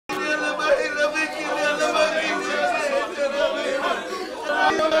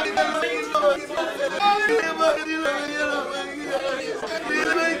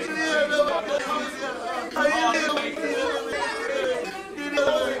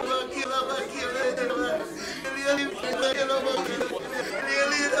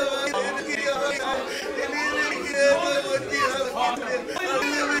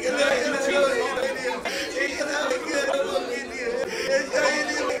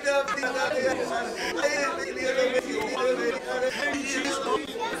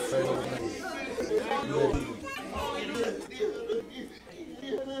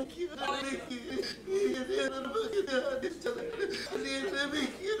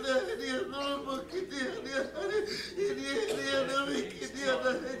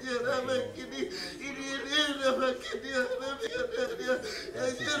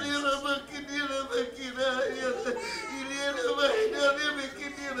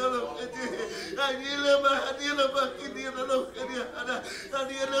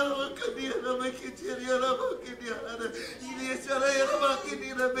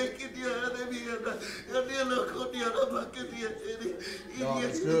God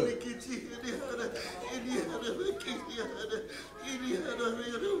is good.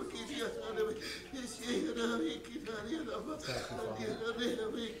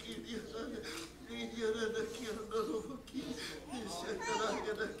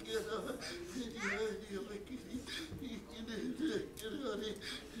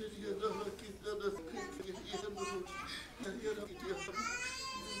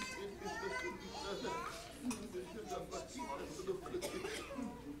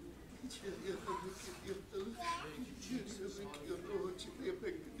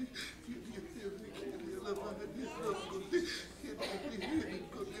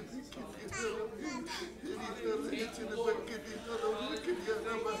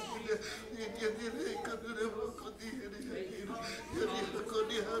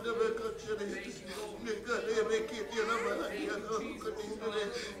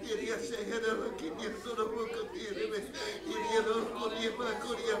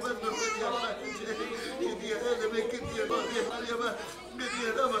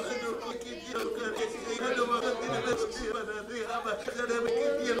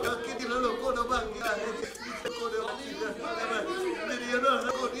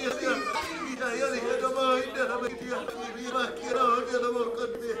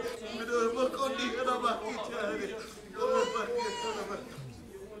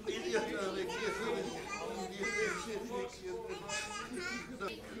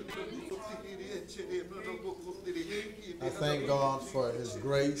 I thank God for His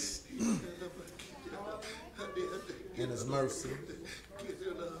grace and His mercy.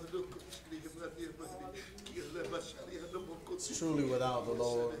 Truly, without the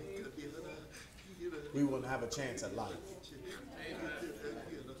Lord, we wouldn't have a chance at life.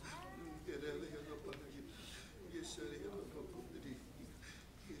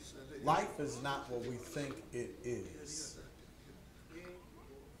 Life is not what we think it is.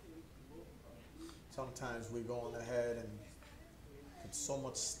 Sometimes we're going ahead and put so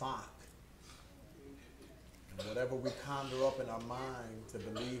much stock in whatever we conjure up in our mind to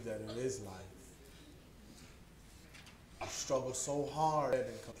believe that it is life. We struggle so hard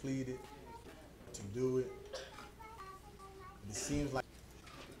and complete it, to do it. It seems like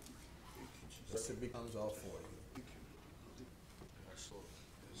it becomes all for you.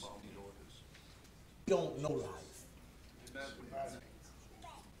 We don't know life.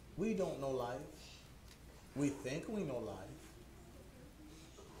 We don't know life. We think we know life.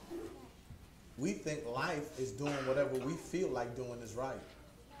 We think life is doing whatever we feel like doing is right.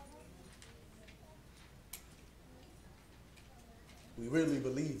 We really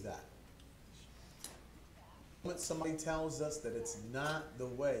believe that. When somebody tells us that it's not the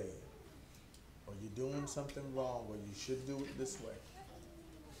way, or you're doing something wrong, or you should do it this way,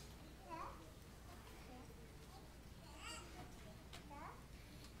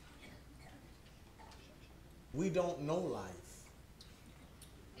 we don't know life.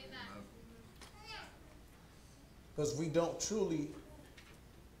 Because we don't truly,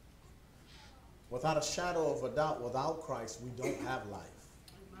 without a shadow of a doubt, without Christ, we don't have life.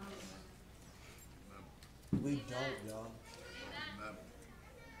 We don't, y'all.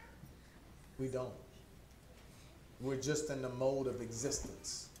 We don't. We're just in the mode of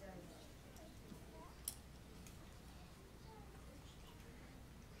existence.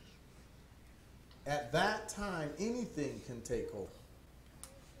 At that time, anything can take over.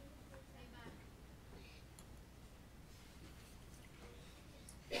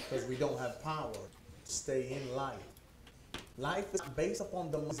 Because we don't have power to stay in life. Life is based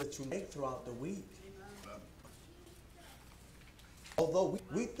upon the moves that you make throughout the week. Although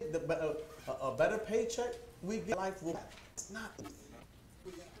we think that a better paycheck we get life will happen. It's not.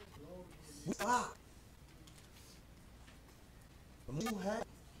 We stop. The more you have,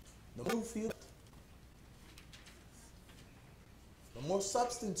 the more you feel it. The more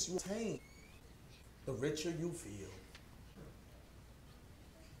substance you attain, the richer you feel.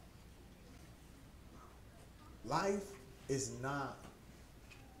 Life is not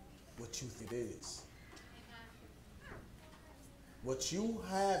what you think it is. What you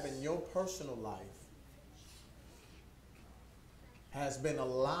have in your personal life has been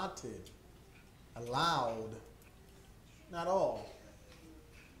allowed, not all,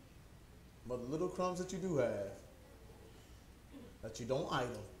 but the little crumbs that you do have, that you don't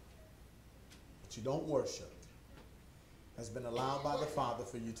idle, that you don't worship, has been allowed by the Father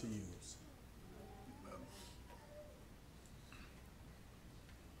for you to use.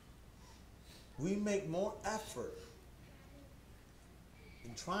 We make more effort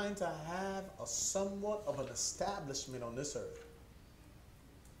in trying to have a somewhat of an establishment on this earth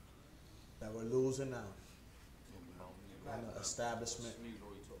that we're losing out on an establishment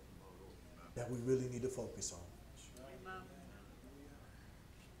that we really need to focus on.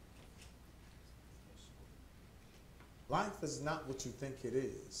 Life is not what you think it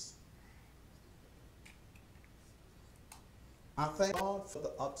is. I thank God for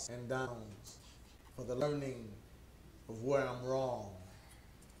the ups and downs, for the learning of where I'm wrong.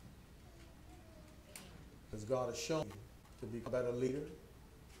 Because God has shown me to be a better leader,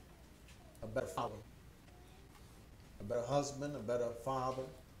 a better follower, a better husband, a better father,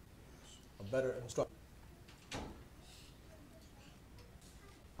 a better instructor.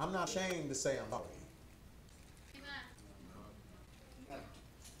 I'm not ashamed to say I'm sorry.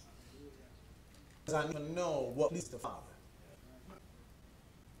 Because I need to know what pleases the Father.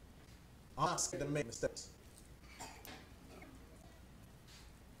 I'm not scared to make mistakes.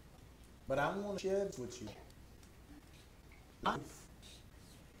 But I want to share this with you. Life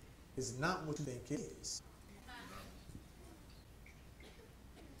is not what you think it is.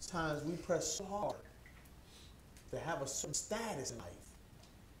 Sometimes we press so hard to have a certain status in life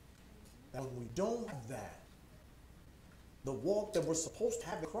that when we don't have that, the walk that we're supposed to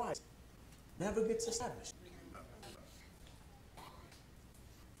have in Christ never gets established.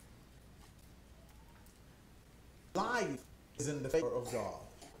 Life is in the favor of God.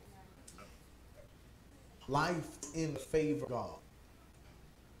 Life is in the favor of God.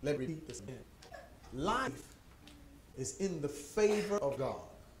 Let me repeat this again. Life is in the favor of God.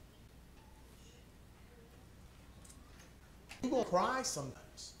 You're going to cry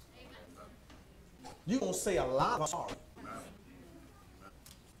sometimes. You're going to say a lot of sorry.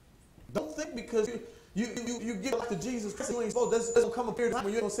 Don't think because you give life to Jesus Christ, you ain't supposed, there's going to come a period of time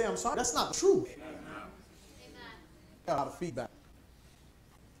when you're going to say I'm sorry. That's not true. Got a lot of feedback.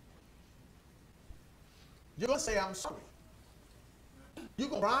 You're going to say I'm sorry. You're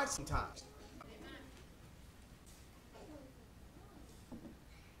going to cry sometimes.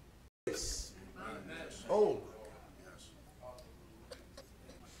 Oh.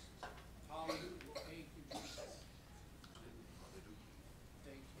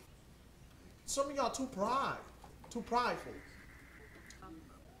 Some of y'all too prideful. Too prideful.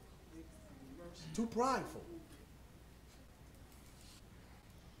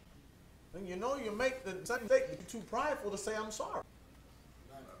 And you know you make the same mistake, but you're too prideful to say I'm sorry.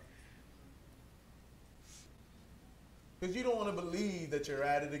 Because you don't want to believe that you're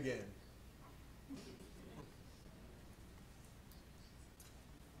at it again.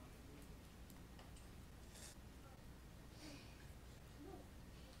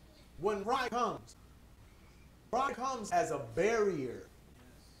 When pride comes as a barrier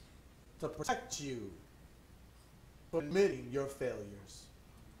to protect you from admitting your failures.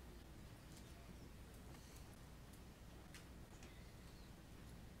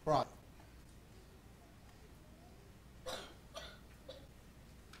 Pride.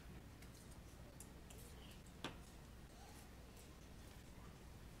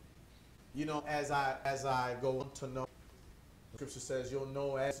 You know, as I go on to know, the scripture says you'll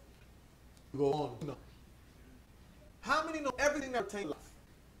know as you go on. You know. How many know everything that pertains to life?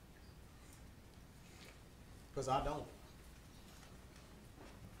 Because I don't.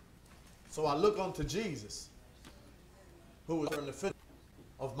 So I look unto Jesus, who is in the finisher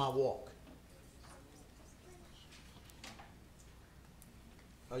of my walk.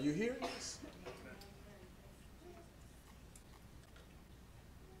 Are you hearing this?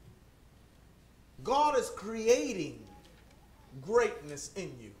 God is creating greatness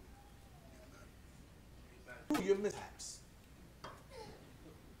in you through your mishaps.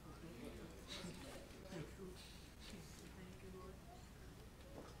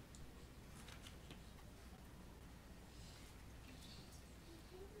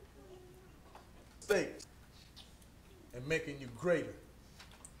 and making you greater.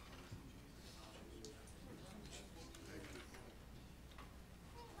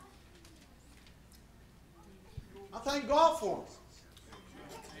 I thank God for him.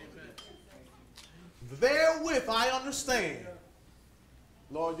 Therewith I understand.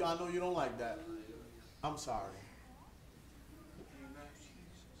 Lord, I know you don't like that. I'm sorry.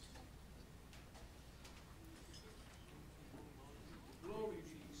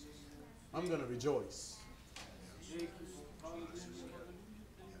 I'm going to rejoice.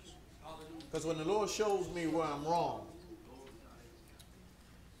 Because when the Lord shows me where I'm wrong,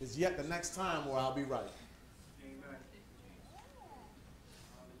 it's yet the next time where I'll be right.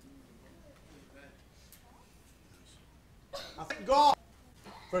 I thank God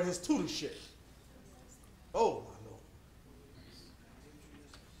for his tutorship. Oh, my Lord.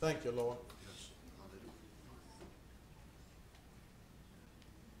 Thank you, Lord.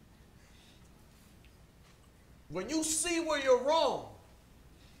 When you see where you're wrong,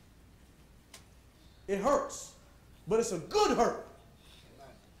 it hurts. But it's a good hurt.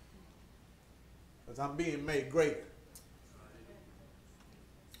 Because I'm being made greater.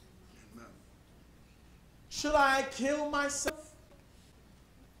 Should I kill myself?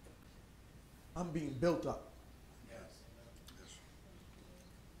 I'm being built up.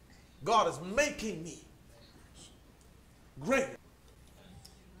 God is making me greater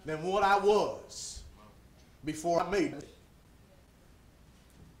than what I was before I made it.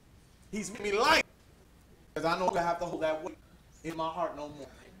 He's making me light because I know I have to hold that weight in my heart no more.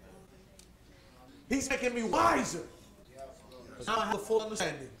 He's making me wiser because now I have the full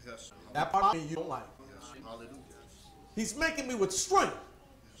understanding. That part of me you don't like. He's making me with strength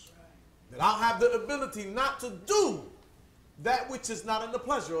that I'll have the ability not to do that which is not in the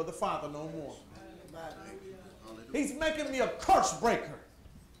pleasure of the Father no more. He's making me a curse breaker.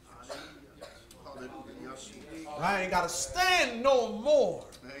 I ain't got to stand no more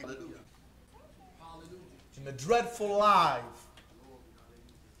in the dreadful life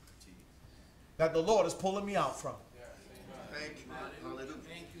that the Lord is pulling me out from.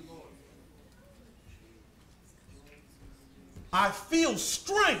 I feel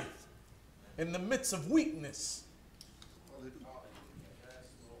strength in the midst of weakness.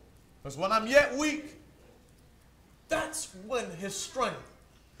 Because when I'm yet weak, that's when his strength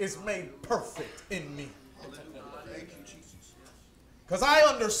is made perfect in me. Because I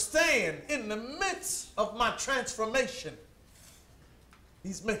understand in the midst of my transformation,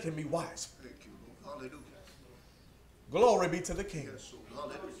 he's making me wiser. Glory be to the King.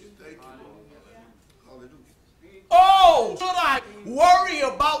 Oh, should I worry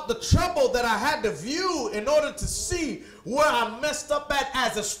about the trouble that I had to view in order to see where I messed up at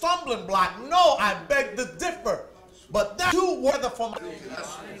as a stumbling block? No, I beg to differ. But that's too worthy for my...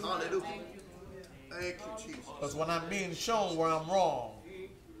 Hallelujah. Thank you, Jesus. Because when I'm being shown where I'm wrong,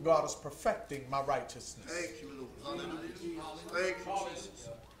 God is perfecting my righteousness. Thank you, Lord. Hallelujah. Thank you, Jesus.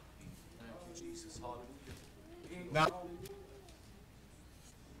 Thank you, Jesus. Hallelujah. Now,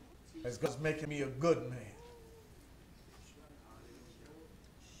 as God's making me a good man,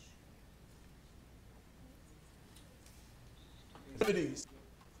 I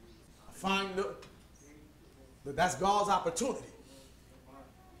find that that's God's opportunity.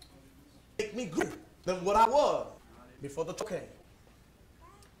 Make me greater than what I was before the trouble came.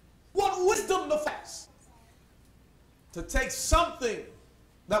 What wisdom to fast to take something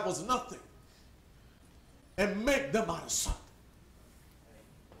that was nothing and make them out of something.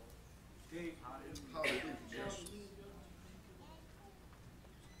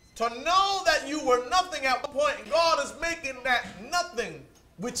 To know that you were nothing at one point, and God is making that nothing,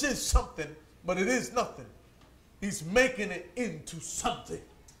 which is something, but it is nothing. He's making it into something.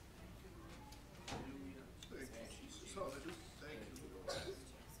 Thank you, Jesus.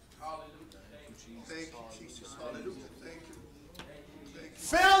 Hallelujah. Thank you, Jesus. Hallelujah. Thank you.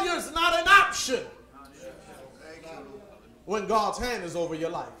 Failure is not an option when God's hand is over your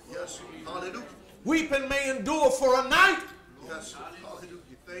life. Yes. Hallelujah. Weeping may endure for a night. Yes. Hallelujah.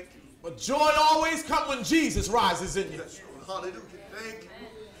 Thank you. But joy always comes when Jesus rises in you. Yes. Hallelujah. Thank you.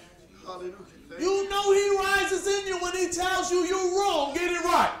 Hallelujah. Thank you know he rises in you when he tells you you're wrong. Get it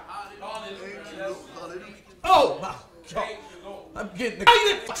right. Hallelujah. Thank you, Lord. Hallelujah. Oh my God. I'm getting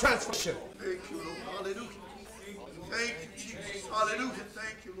excited for transformation. Thank you, Lord. Hallelujah. Thank you, Jesus. Hallelujah.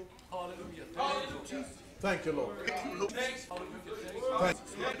 Thank you, Lord. Hallelujah. Thank you, Jesus. Thank you, Lord. Thank you, Lord. Thank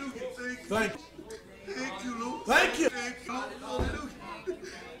you. Thank you. Thank you, Lord. Thank you. Thank you, Lord. Hallelujah.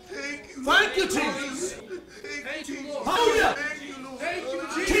 Thank you. Thank you, Jesus. Thank you, Lord. Hallelujah. Thank you,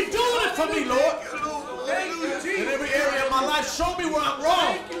 Jesus. Keep doing it for me, Lord. Thank you, Jesus. In every area of my life, show me where I'm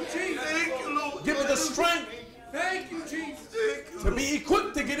wrong. Thank you, Jesus. Thank you, Lord. Give me the strength Thank you, Jesus. To be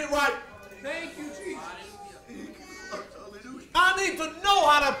equipped to get it right. Thank you, Jesus. I need to know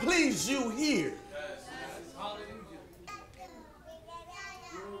how to please you here.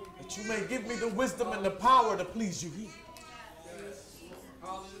 That you may give me the wisdom and the power to please you here.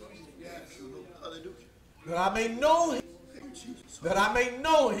 That I may know him. That I may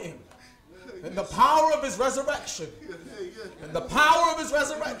know him. And the power of his resurrection. And the power of his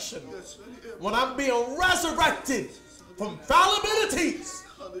resurrection. When I'm being resurrected from fallibilities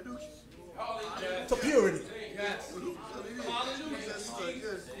to purity.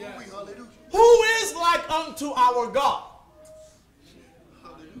 Who is like unto our God?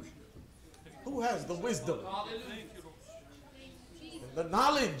 Who has the wisdom and the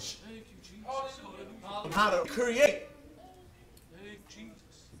knowledge on how to create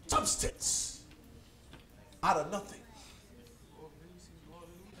substance out of nothing?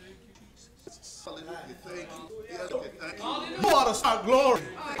 You ought to start glorying.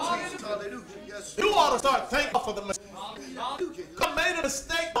 You ought to start thanking God for the mistake. I made a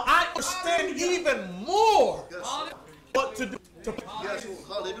mistake. I understand even more what to do.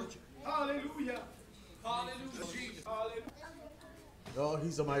 Hallelujah. Hallelujah. Oh,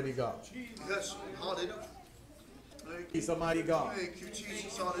 he's a mighty God. Yes, hallelujah. He's a mighty God. Thank you,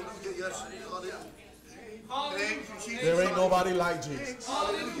 Jesus. Hallelujah. Yes, hallelujah. Thank you, Jesus. There ain't nobody like Jesus.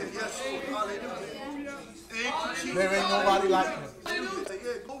 Hallelujah. Yes, hallelujah. Thank you, Jesus. There ain't nobody like him.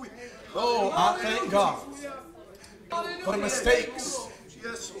 Oh, I thank God for the mistakes.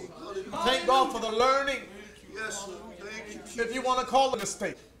 Yes, hallelujah. Thank God for the learning, Yes, thank you, Jesus. if you want to call it a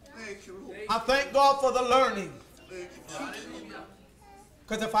mistake. Thank you, Lord. I thank God for the learning. Thank you, Jesus.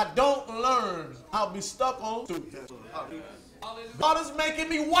 Because if I don't learn, I'll be stuck on two. Yes, hallelujah. God is making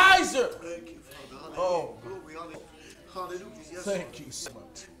me wiser. Thank you, Father. Oh, Glory, hallelujah. Yes, thank you so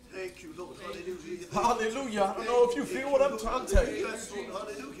much. thank you, Lord. Hallelujah. Hallelujah. I don't know if you feel what I'm trying to tell you. Yes, Lord.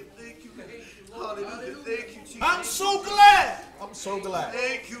 Hallelujah. Thank you. Hallelujah. Thank you, Jesus. I'm so glad. I'm so glad.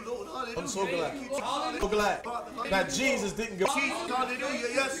 Thank you, Lord. Hallelujah. I'm so glad. Thank you, Jesus. I'm so glad that Jesus didn't go. Jesus, hallelujah,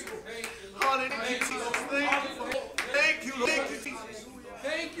 yes. Hallelujah, Jesus. Thank you, Lord. Thank you, Lord. Thank you, Jesus.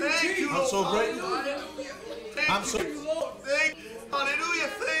 Thank you, Thank you, Jesus. I'm so grateful. Thank I'm you, so. thank you. Hallelujah,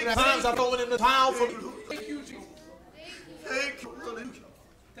 thank At you. times I'm throwing in the towel for Thank you, Jesus. Thank you, hallelujah.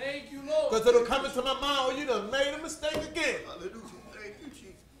 Thank you, Lord. because it'll come into my mind. Oh, you done made a mistake again. Hallelujah, thank you,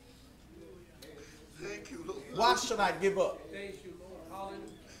 Jesus. Thank you, Lord. Why should I give up? Thank you, Lord.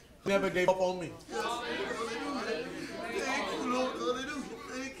 Hallelujah. Never gave up on me. Hallelujah. Thank you, Lord. Hallelujah.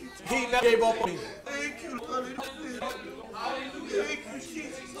 Thank you, Jesus. He never gave up on me. Thank you, Lord. Hallelujah. Thank you,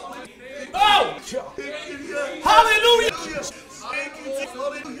 Jesus. Oh, Thank you, yes. hallelujah. Thank you, Jesus.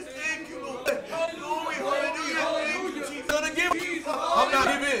 Hallelujah. Thank you, Lord. Glory, hallelujah. Thank you, Jesus. I'm gonna give you. I'm not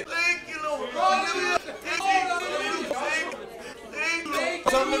giving. Thank you, Lord. Hallelujah. Thank you, Thank you. Thank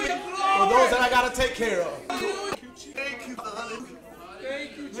you, Some of me, for those that I gotta take care of. Thank you, hallelujah.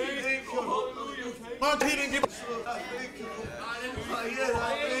 Thank you, Jesus. Thank you, Lord. He didn't give. Thank you,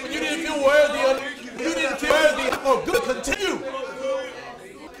 Lord. You didn't feel worthy of it. You didn't feel worthy for good. Continue.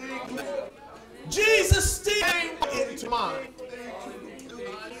 Jesus still came into mind.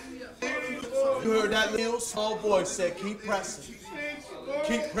 You heard that little small voice say, keep pressing.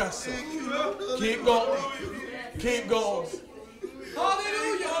 Keep pressing. Keep going. Keep going.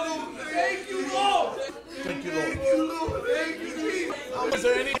 Hallelujah. Thank you, Lord. Thank you, Lord. Thank you, Jesus. Is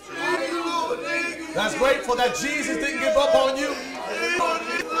there any that's grateful that Jesus didn't give up on you?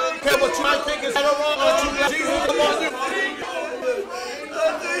 Care what you might think is right or wrong, but you let Jesus give up on you.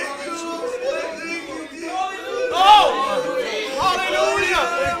 Oh, hallelujah.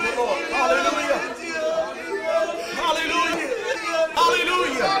 Thank you, Lord. Hallelujah. Hallelujah.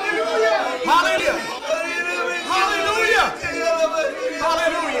 Hallelujah. Hallelujah. Hallelujah.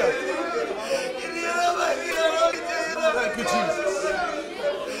 Hallelujah. Thank you, Jesus.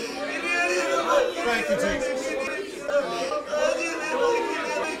 Thank you, Jesus.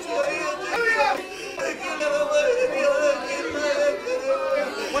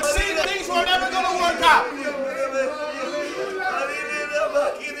 But see, things were never going to work out.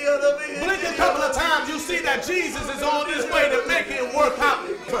 Blink a couple of times, you see that Jesus is on his way to making it work out.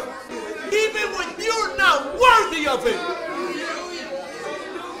 Even when you're not worthy of it.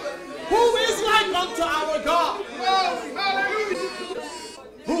 Who is like unto our God?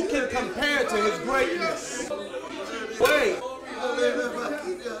 Who can compare to his greatness? Wait.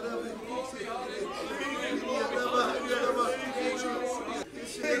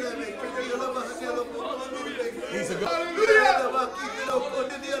 He's a God.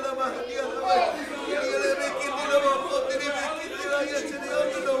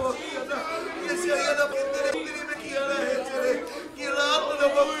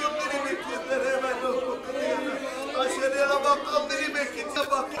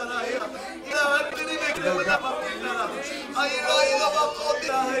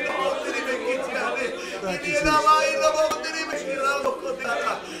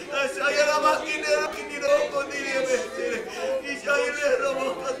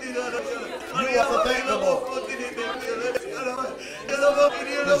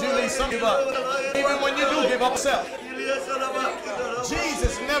 yourself.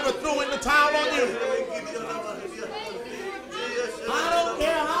 Jesus never threw in the towel on you. I don't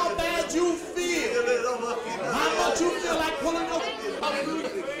care how bad you feel, how much you feel like pulling your.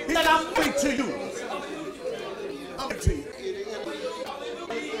 He said, I'm free to you. I'm free to you.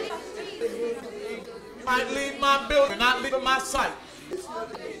 Might leave my building, not leaving my sight.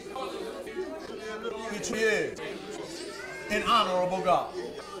 He is an honorable God.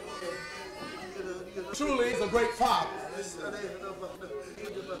 Truly, he's a great Father.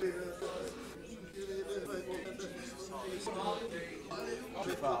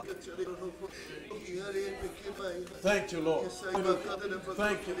 Thank you, Lord.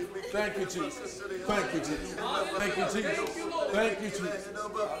 Thank you. Thank you, Jesus. Thank you, Jesus. Thank you, Jesus. Thank you, Jesus.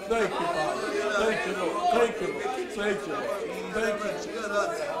 Thank you, Father. Thank you, Lord. Thank you, Lord. Thank you, Lord. Thank you,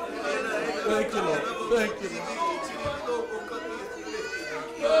 Jesus. Thank you, Lord. Thank you, Lord.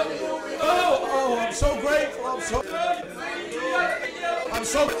 Oh, I'm so grateful. I'm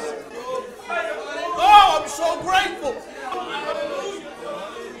so grateful.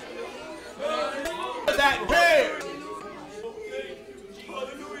 That bear.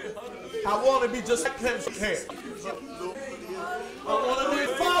 I want to be just like him. I want to be a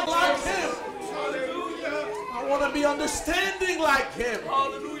father like him. I want to be understanding like him.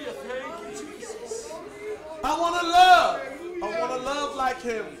 I want to love. I want to love like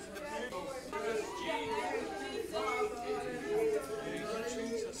him.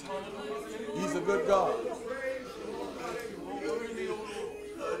 He's a good God.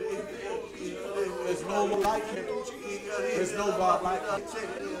 There's no one like him. There's no God like him.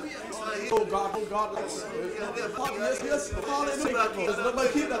 Oh God, like him. Yes, yes, hallelujah. There's nobody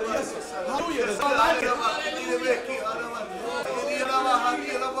here that yes, hallelujah. There's not like him.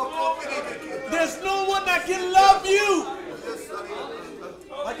 There's no one that can love you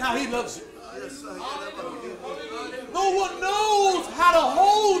like how he loves you. No one knows how to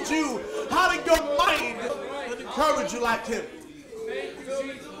hold you, how to your mind and encourage you like him.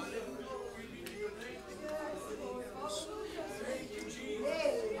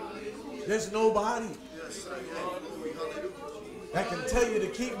 There's nobody that can tell you to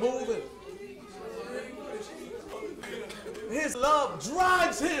keep moving. His love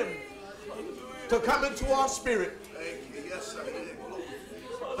drives him to come into our spirit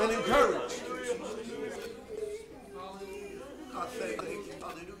and encourage. I thank you.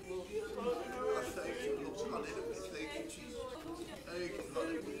 Hallelujah. I thank you, Lord. Hallelujah. Thank you, Jesus. Thank you,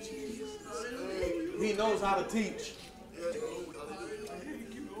 hallelujah, Jesus. He knows how to teach. Yes, Lord. Hallelujah.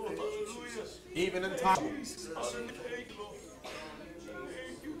 Thank you, Lord. Hallelujah. Even in time.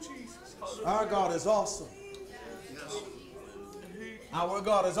 Our God is awesome. Our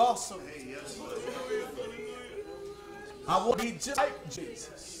God is awesome. I want to be just like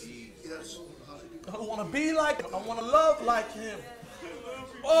Jesus. I want to be like him. I want to love like him.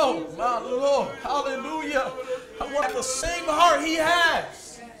 Oh, my Lord. Hallelujah. I want the same heart he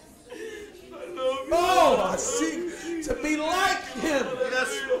has. Oh, I seek to be like him.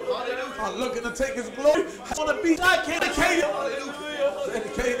 I'm looking to take his glory. I want to be like him. Dedicated.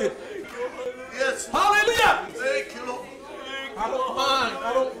 Yes. Hallelujah. Thank you, Lord. I don't mind.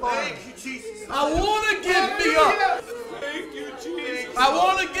 I don't mind. Thank you, Jesus. I want to give me up. Thank you, Jesus. I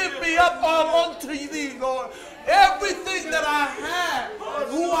want to give me up all unto thee, Lord. Everything that I have,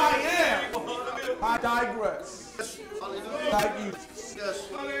 who I am, I digress. Yes. Hallelujah. Like you. Yes.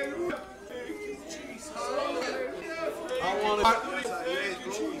 Hallelujah.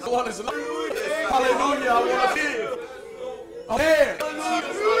 I want his love. Hallelujah. I want to hear. There. I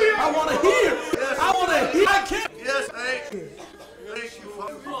want to hear. I want to hear. I can't. Yes, thank you. Thank you,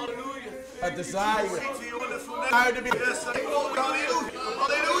 Father. Hallelujah. A desire. To your wonderful name. Desire to be. Yes, thank you, Lord. Hallelujah.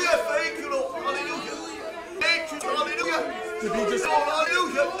 Hallelujah. Thank you, Lord. Hallelujah. Thank you. Hallelujah. To be just.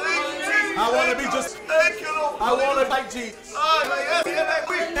 Hallelujah. Thank you, Jesus. I want to be just. Thank you, Lord. I want to be like Jesus. Yes, yes,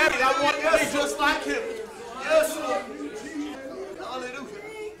 I want to be just like him. yes, Lord. Hallelujah.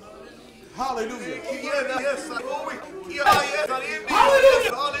 Hallelujah. Yes, glory. Hallelujah.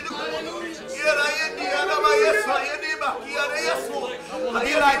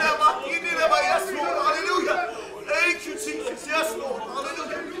 Hallelujah. Thank you, Jesus. Yes, Lord.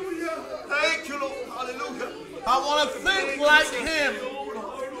 Hallelujah. Thank you, Lord. Hallelujah. I want to think like him.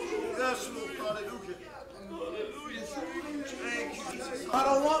 Yes, Lord. Hallelujah. Thank you, Jesus. I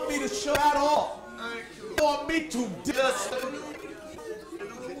don't want me to show at all. Thank you. I want me to do. Yes, hallelujah.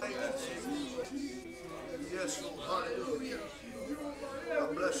 Thank you, Jesus. Yes, Lord. Hallelujah.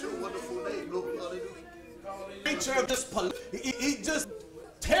 I bless your wonderful name, Lord. Hallelujah. Preacher just he just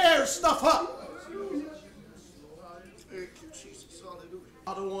tears stuff up. Thank you, Jesus. Hallelujah.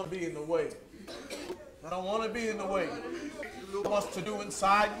 I don't want to be in the way. I don't want to be in the way. He wants to do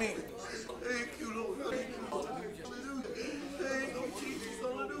inside me. Thank you, Lord. Thank you, Lord. Hallelujah. Thank you, Jesus.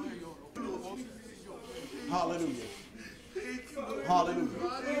 Hallelujah. Hallelujah. Thank you, Lord. Hallelujah.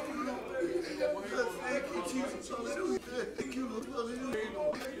 Thank you, Lord. Thank you, Jesus. Hallelujah. Thank you, Lord. Hallelujah.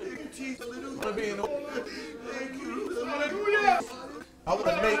 Thank you, Jesus. I Hallelujah. want to be in the way. Thank you, Lord. Hallelujah. I want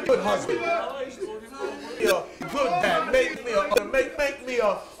to make a good husband. Be a good dad. Make me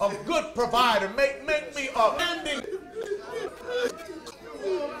a good provider. Make me a ending.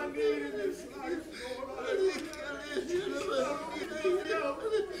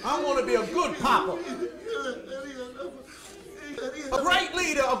 I want to be a good papa. A great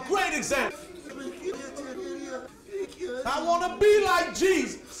leader, a great example. I want to be like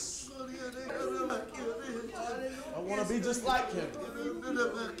Jesus. I want to be just like him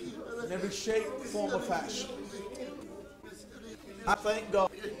in every shape, form, or fashion. I thank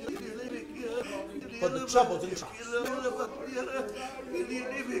God for the troubles and trials.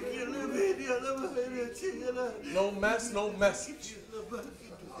 No mess, no message.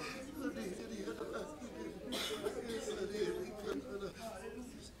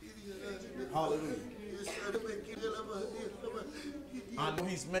 Hallelujah. I know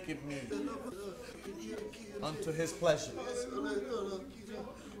he's making me unto his pleasure.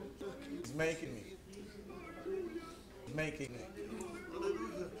 He's making me. Making me.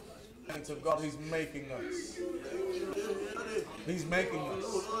 Thanks to God, he's making us. He's making us.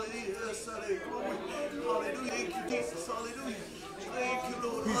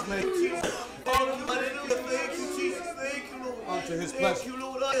 He's making us. Unto his pleasure.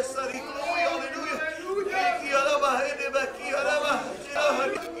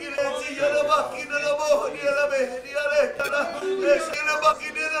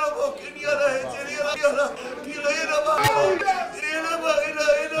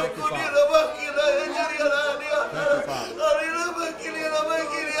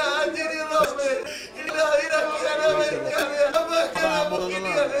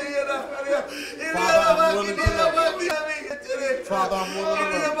 Father, I'm willing to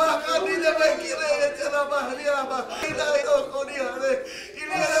learn.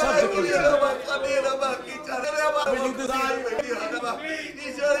 When you desire,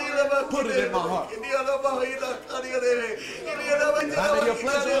 put it in my heart. I may your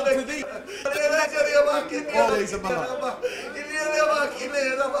pleasure unto thee. Always in my heart.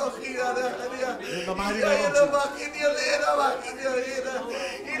 In the mighty name of Jesus.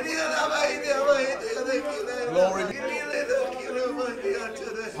 Glory be.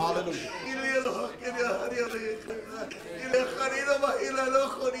 Hallelujah.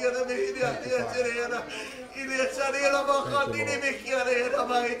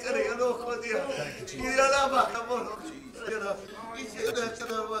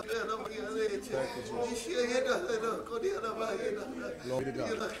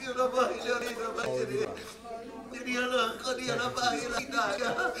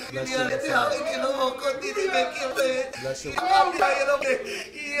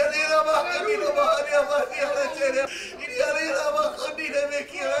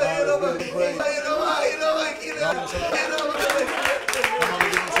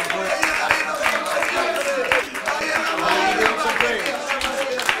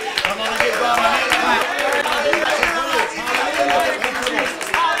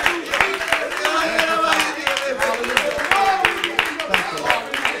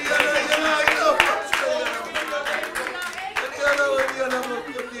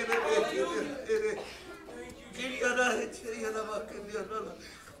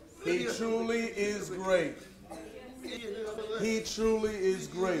 He truly is great. He truly is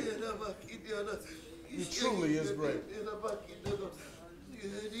great. He truly is great.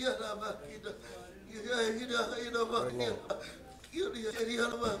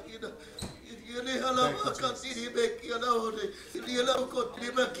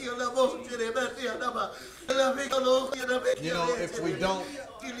 You know, if we don't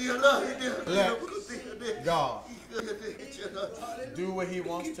let God do what he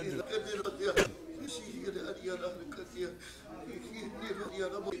wants to do,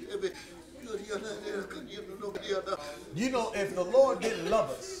 you know, if the Lord didn't love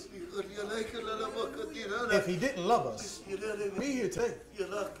us, if he didn't love us, be here today.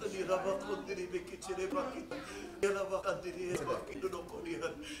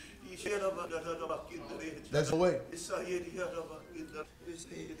 There's a way.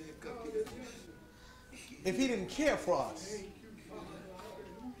 If he didn't care for us,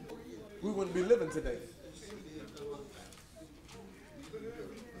 we wouldn't be living today.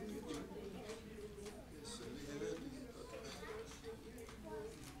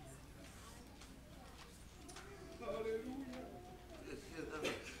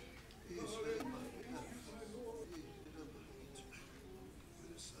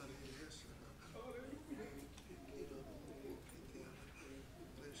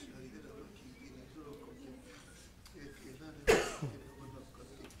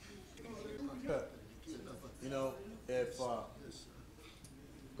 know, if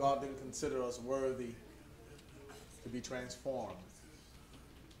God didn't consider us worthy to be transformed,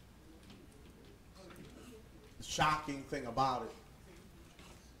 the shocking thing about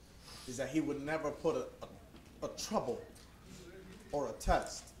it is that he would never put a trouble or a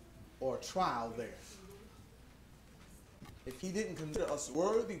test or a trial there if he didn't consider us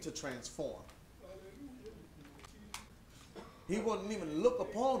worthy to transform. He wouldn't even look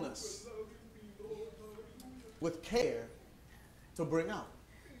upon us with care to bring out.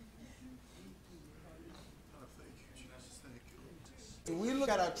 We look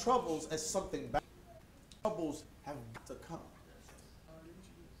at our troubles as something bad. Troubles have got to come.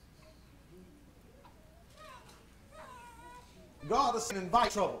 God doesn't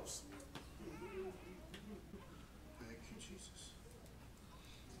invite troubles. Thank you, Jesus.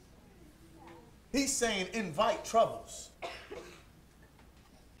 He's saying invite troubles.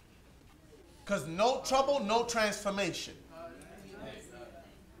 Because no trouble, no transformation.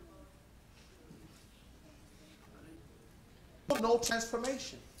 No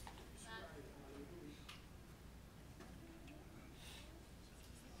transformation.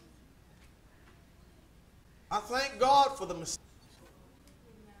 I thank God for the mistake.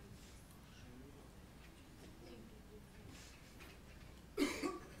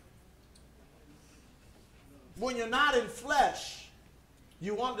 When you're not in flesh,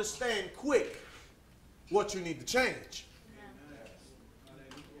 you understand quick what you need to change.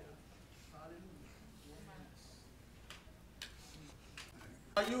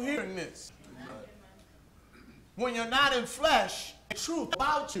 Are you hearing this? When you're not in flesh, the truth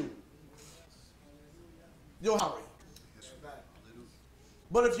about you, you'll hurry.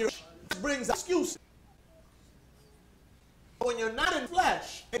 But if your brings excuses, when you're not in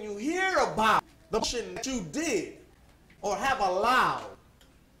flesh and you hear about the sin that you did or have allowed,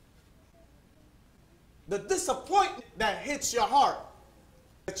 the disappointment that hits your heart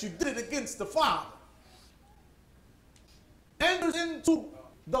that you did it against the Father enters into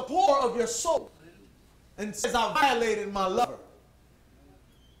the core of your soul and says, I violated my lover.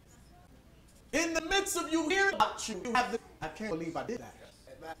 In the midst of you hearing about you have the, I can't believe I did that.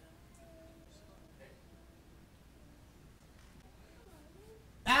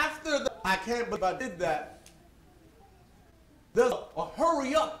 After the, I can't believe I did that, there's a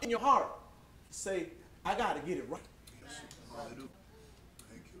hurry up in your heart. Say, I got to get it right.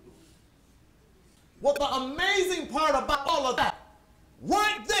 What the amazing part about all of that,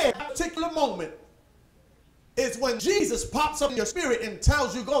 right there, that particular moment, is when Jesus pops up in your spirit and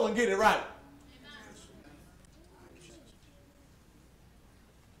tells you, go and get it right.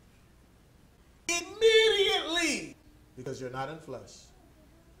 Immediately, because you're not in flesh,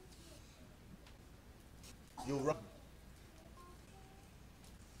 you'll run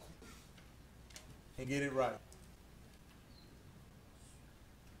and get it right.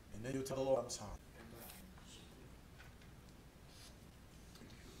 And then you tell the Lord, I'm sorry.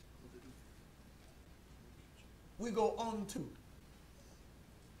 We go on to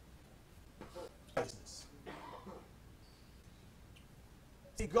business.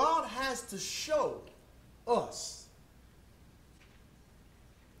 See, God has to show us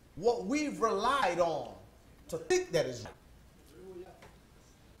what we've relied on to think that is right.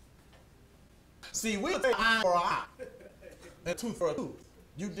 See, we'll take eye for an eye and tooth for a tooth.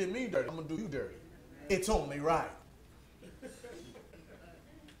 You did me dirty, I'm going to do you dirty. It's only right.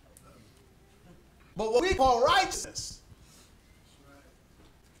 But what we call righteousness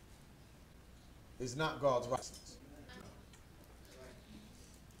is not God's righteousness.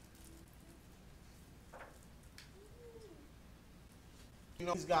 You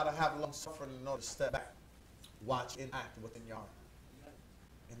know, he's got to have long suffering in order to step back, watch and act within your heart,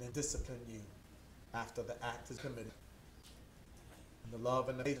 and then discipline you after the act is committed. And the love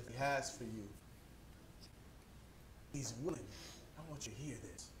and the faith he has for you, he's willing. I want you to hear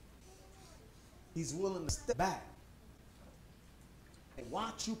this. He's willing to step back and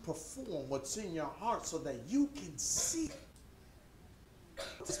watch you perform what's in your heart so that you can see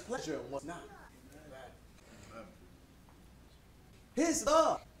what's pleasure and what's not. His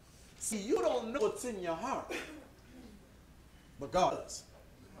love. See, you don't know what's in your heart, but God does.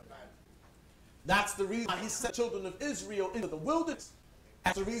 That's the reason why he sent children of Israel into the wilderness.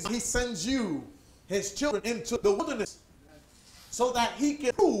 That's the reason he sends you, his children, into the wilderness so that he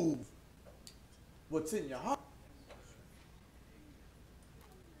can prove what's in your heart.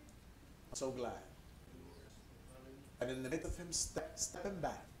 I'm so glad that in the midst of him stepping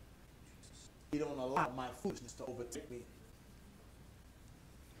back, he don't allow my foolishness to overtake me.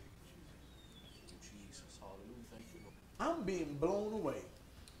 I'm being blown away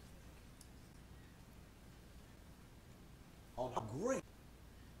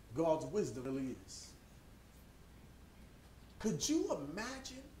God's wisdom really is. Could you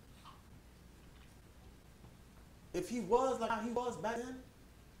imagine if he was like how he was back then?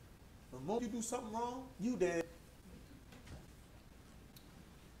 The moment you do something wrong, you dead.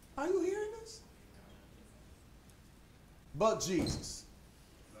 Are you hearing this? But Jesus.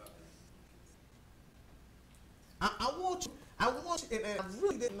 I want you, and I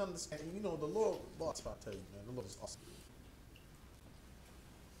really didn't understand. You know, the Lord, boss, if I tell you, man, the Lord is awesome.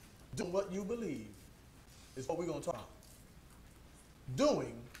 Doing what you believe is what we're going to talk about.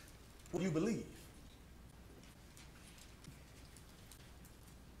 Doing what you believe.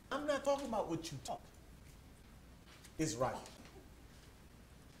 I'm not talking about what you talk is right.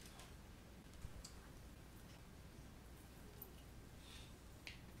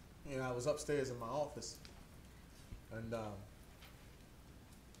 You know, I was upstairs in my office, and the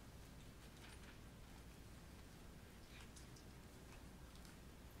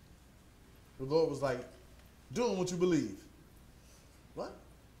Lord was like, doing what you believe. What?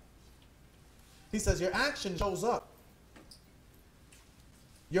 He says, your action shows up.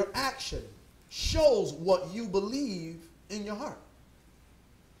 Your action shows what you believe in your heart.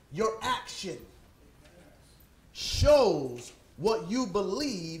 Your action shows what you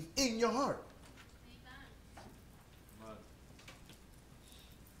believe in your heart.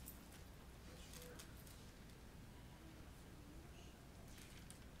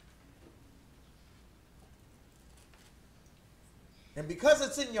 And because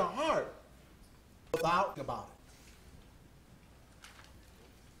it's in your heart, without about it.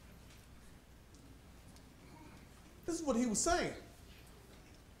 This is what he was saying.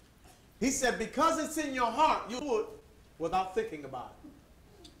 He said, because it's in your heart, you do it without thinking about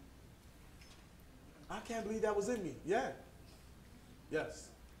it. I can't believe that was in me. Yeah. Yes.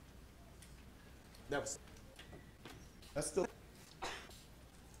 That's still.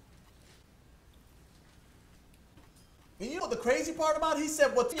 And you know what the crazy part about it? He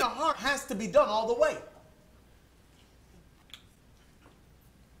said, what's in your heart has to be done all the way.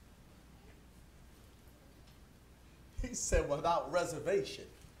 He said, without reservation.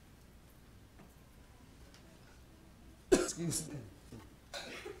 Excuse me.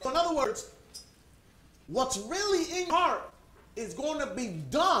 So in other words, what's really in your heart is going to be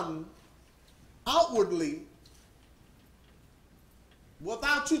done outwardly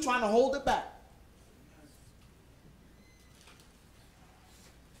without you trying to hold it back.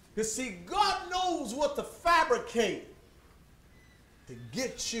 Because see, God knows what to fabricate to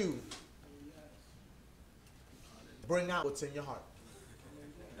get you to bring out what's in your heart.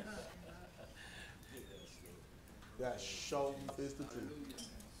 That show is the truth.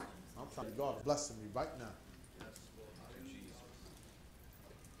 I'm telling you, God is blessing me right now.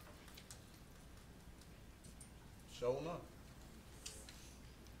 Show enough.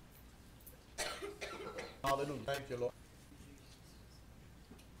 Hallelujah. Thank you, Lord.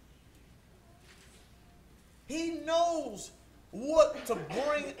 He knows what to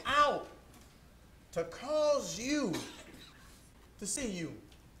bring out to cause you to see you.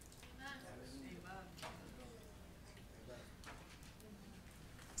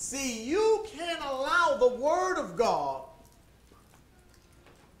 See, you can't allow the Word of God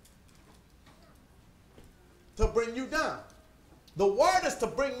to bring you down. The Word is to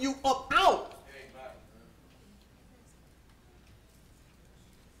bring you up out.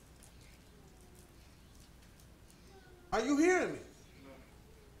 Are you hearing me?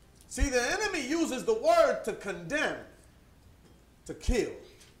 See, the enemy uses the Word to condemn, to kill,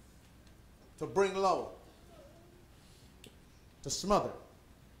 to bring low, to smother.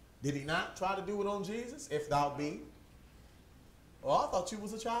 Did he not try to do it on Jesus? If thou be. Oh, I thought you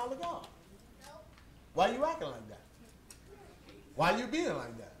was a child of God. Why you acting like that? Why you being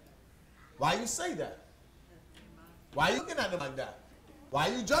like that? Why you say that? Why you looking at them like that? Why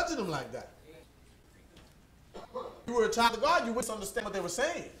you judging them like that? If you were a child of God, you wouldn't understand what they were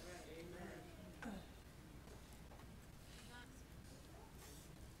saying.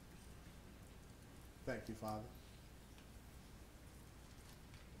 Thank you, Father.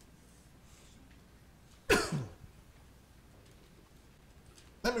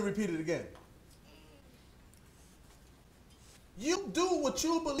 Let me repeat it again. You do what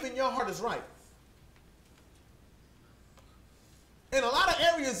you believe in your heart is right. In a lot of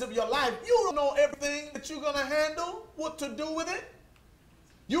areas of your life, you don't know everything that you're going to handle, what to do with it.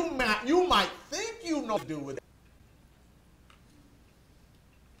 You might think you know what to do with it.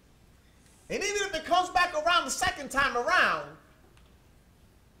 And even if it comes back around the second time around,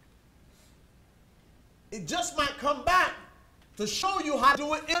 it just might come back to show you how to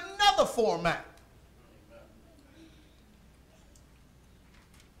do it in another format.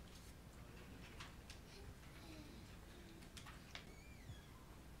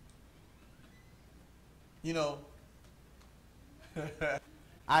 You know,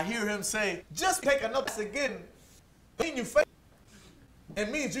 I hear him say, just take another test again. Mean you fail.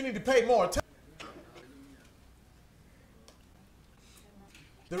 It means you need to pay more attention.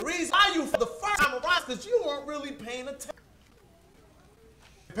 The reason why you for the first time around is because you weren't really paying attention.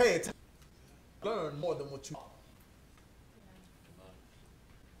 Pay attention. Learn more than what you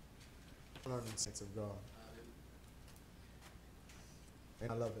learning, saints of God.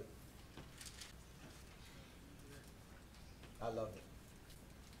 And I love it. I love it.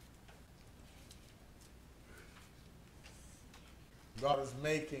 God is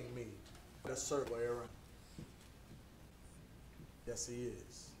making me a certain way around. Yes, he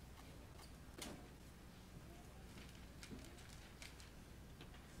is.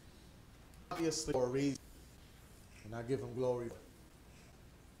 Obviously for a reason. And I give him glory.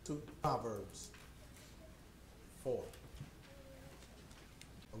 To Proverbs 4.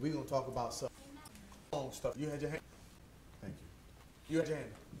 And we're going to talk about some long stuff. You had your hand? Thank you. You had your hand.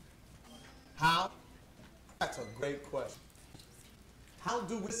 How? That's a great question. How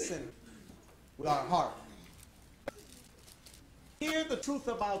do we listen with our heart? Hear the truth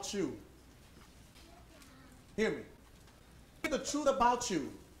about you. Hear me. Hear the truth about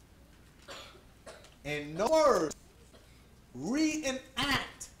you. And no words reenact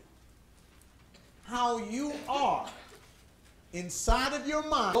how you are inside of your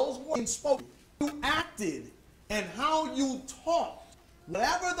mind. Those words spoken, you acted, and how you talked.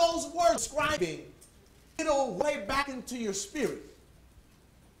 Whatever those words describing, it'll way back into your spirit.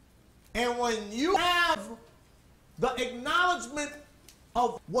 And when you have the acknowledgement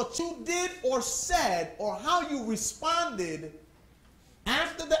of what you did or said or how you responded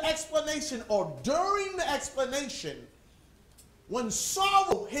after the explanation or during the explanation, when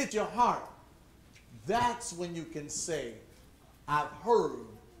sorrow hits your heart, that's when you can say, I've heard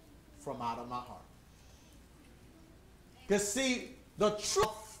from out of my heart. Because see, the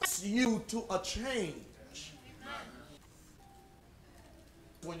truth forces you to a change.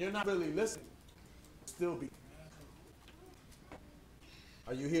 When you're not really listening, still be.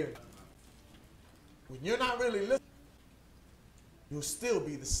 Are you here? When you're not really listening, you'll still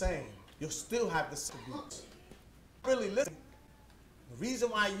be the same. You'll still have the same abuse. Really listen. The reason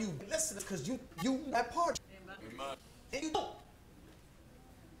why you listen is because you that part. Amen. And you don't.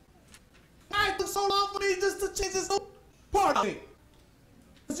 Why it took so long for me just to change this whole part of me?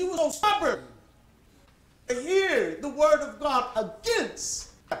 Because you were so stubborn to hear the word of God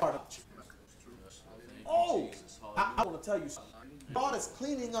against that part of you. Oh, I want to tell you something. God is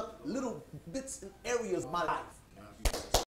cleaning up little bits and areas of my life